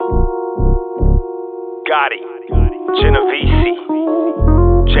Gotti, Genovese,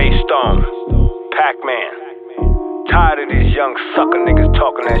 J Stone, Pacman. Tired of these young sucker niggas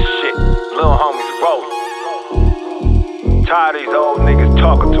talking that shit. Lil' homies rolling. Tired of these old niggas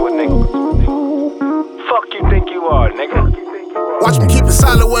talking to a nigga. Fuck you think you are, nigga? Watch me keep it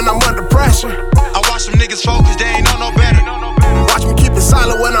solid when I'm under pressure. I watch them niggas focus, they ain't know no better. Watch me keep it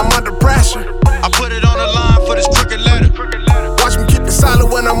solid when I'm under pressure. I put it on the line for this crooked letter. Watch me keep it solid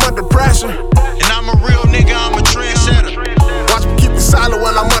when I'm under pressure. And I'm a real nigga, I'm a trendsetter. Watch me keep it solid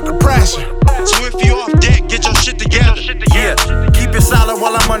when I'm under pressure. So if you off deck, get your shit together. Yeah, keep it solid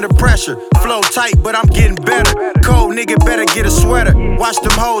while I'm under pressure. Flow tight, but I'm getting better. Cold nigga better get a sweater. Watch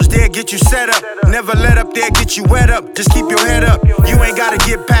them hoes, they'll get you set up. Never let up, they'll get you wet up. Just keep your head up. You ain't gotta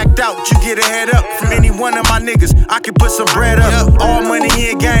get packed out, you get a head up. From any one of my niggas, I can put some bread up. All money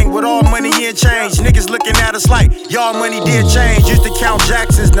in gang, with all money in change. Niggas looking at us like, y'all money did change. Used to count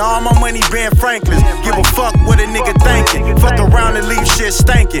Jacksons, now all my money Ben Franklins. Give a fuck what a nigga thinking. Fuck around and leave shit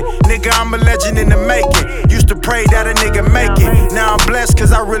stankin'. Nigga, I'm a legend in the making. Used to pray that a nigga make it. Now I'm blessed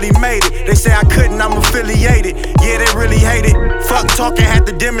cause I really made it. They say I couldn't, I'm affiliated. Yeah, they really hate it. Fuck talking, had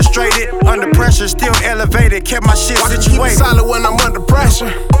to demonstrate it. Under pressure, still elevated. Kept my shit Watch me situated. keep it solid when I'm under pressure.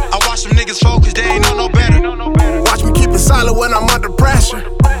 I watch them niggas focus, they ain't know no better. Watch me keep it solid when I'm under pressure.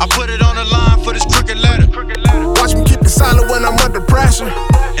 I put it on the line for this crooked letter. Watch me keep it solid when I'm under pressure.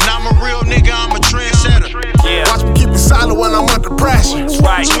 And I'm a real nigga, I'm a trendsetter. Yeah, Watch me keep it solid when I'm under pressure. that's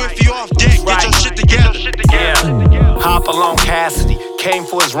right. So if you off deck, get your shit together. Yeah. Hop along Cassidy, came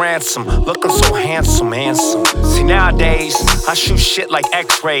for his ransom, looking so handsome. See nowadays, I shoot shit like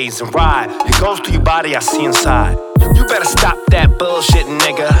X-rays and ride. It goes through your body, I see inside. You better stop that bullshit,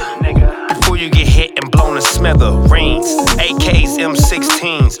 nigga. Before you get hit and blown to smithereens. AKs,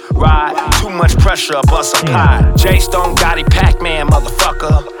 M16s, ride. Too much pressure, a bus supply. J Stone, Gotti, Pacman,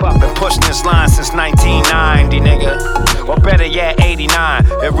 motherfucker. Been pushing this line since 1990, nigga. Or better yet, 89.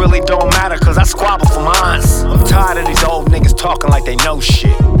 It really don't matter, cause I squabble for mines. I'm tired of these old niggas talking like they know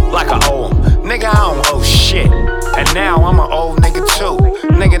shit. Like I owe them. Nigga, I don't owe shit. And now I'm an old nigga too.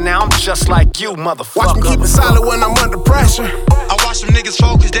 Nigga, now I'm just like you, motherfucker. Watch me keep it solid when I'm under pressure. I watch them niggas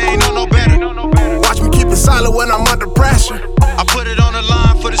focus, they ain't know no better. Watch me keep it solid when I'm under pressure. I put it on the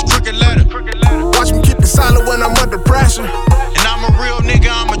line for this crooked letter. Watch me keep it solid when I'm under pressure.